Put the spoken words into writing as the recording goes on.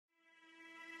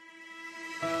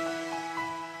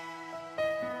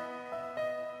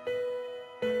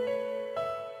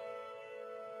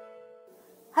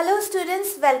Hello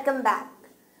students, welcome back.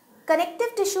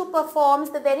 Connective tissue performs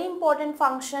the very important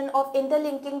function of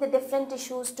interlinking the different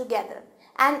tissues together,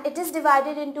 and it is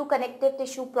divided into connective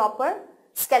tissue proper,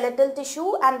 skeletal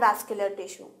tissue and vascular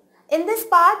tissue. In this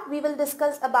part we will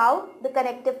discuss about the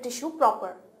connective tissue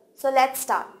proper. So let's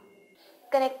start.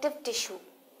 Connective tissue.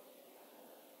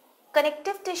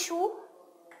 Connective tissue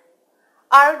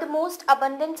are the most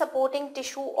abundant supporting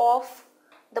tissue of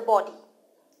the body.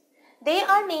 They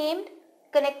are named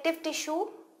connective tissue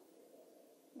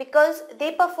because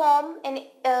they perform an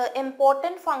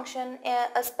important function,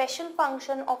 a special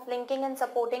function of linking and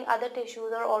supporting other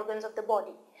tissues or organs of the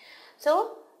body.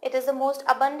 So it is the most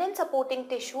abundant supporting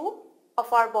tissue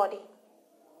of our body.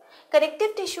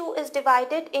 Connective tissue is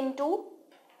divided into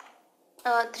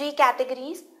three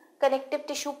categories: connective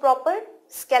tissue proper,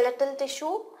 skeletal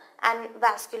tissue and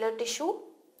vascular tissue.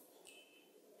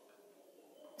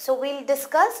 So we'll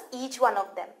discuss each one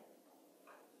of them.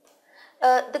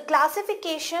 The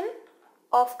classification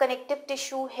of connective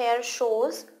tissue here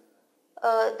shows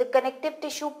the connective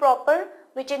tissue proper,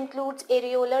 which includes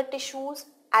areolar tissues,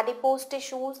 adipose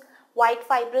tissues, white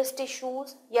fibrous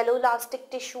tissues, yellow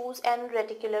elastic tissues and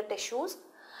reticular tissues.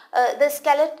 The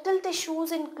skeletal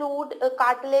tissues include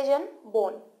cartilage and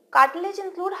bone. Cartilage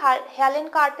include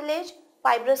hyaline cartilage,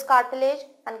 fibrous cartilage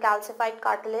and calcified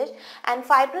cartilage, and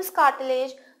fibrous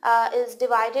cartilage is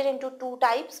divided into two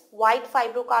types: white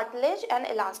fibrocartilage and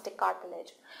elastic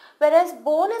cartilage. Whereas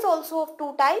bone is also of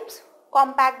two types: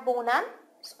 compact bone and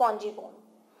spongy bone.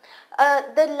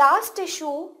 The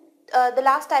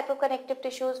last type of connective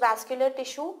tissue is vascular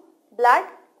tissue, blood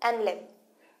and lymph.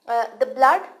 The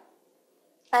blood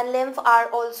and lymph are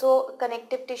also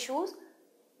connective tissues.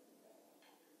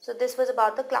 So this was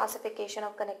about the classification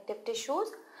of connective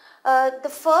tissues. The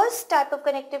first type of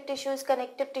connective tissue is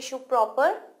connective tissue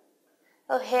proper.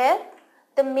 Here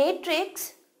the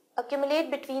matrix accumulate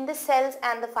between the cells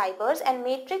and the fibers, and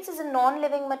matrix is a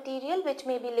non-living material which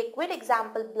may be liquid,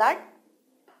 example blood,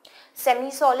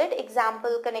 semi-solid,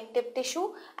 example connective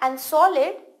tissue, and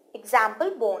solid,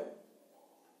 example bone.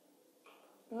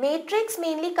 Matrix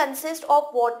mainly consists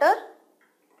of water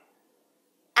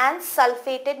and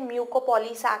sulfated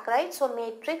mucopolysaccharides. So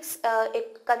matrix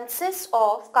it consists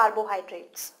of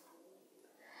carbohydrates.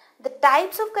 The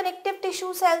types of connective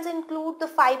tissue cells include the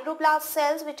fibroblast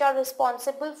cells, which are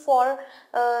responsible for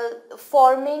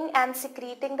forming and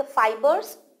secreting the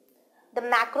fibers, the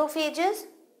macrophages,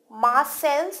 mast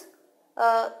cells,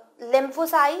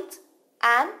 lymphocytes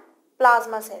and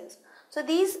plasma cells. So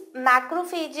these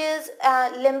macrophages,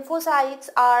 lymphocytes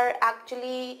are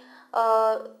actually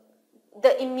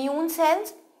the immune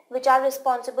cells which are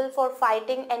responsible for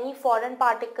fighting any foreign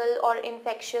particle or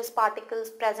infectious particles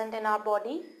present in our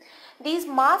body. These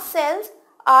mast cells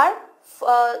are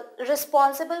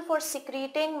responsible for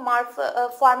secreting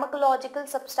pharmacological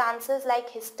substances like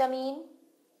histamine,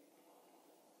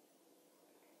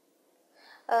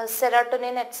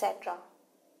 serotonin, etc.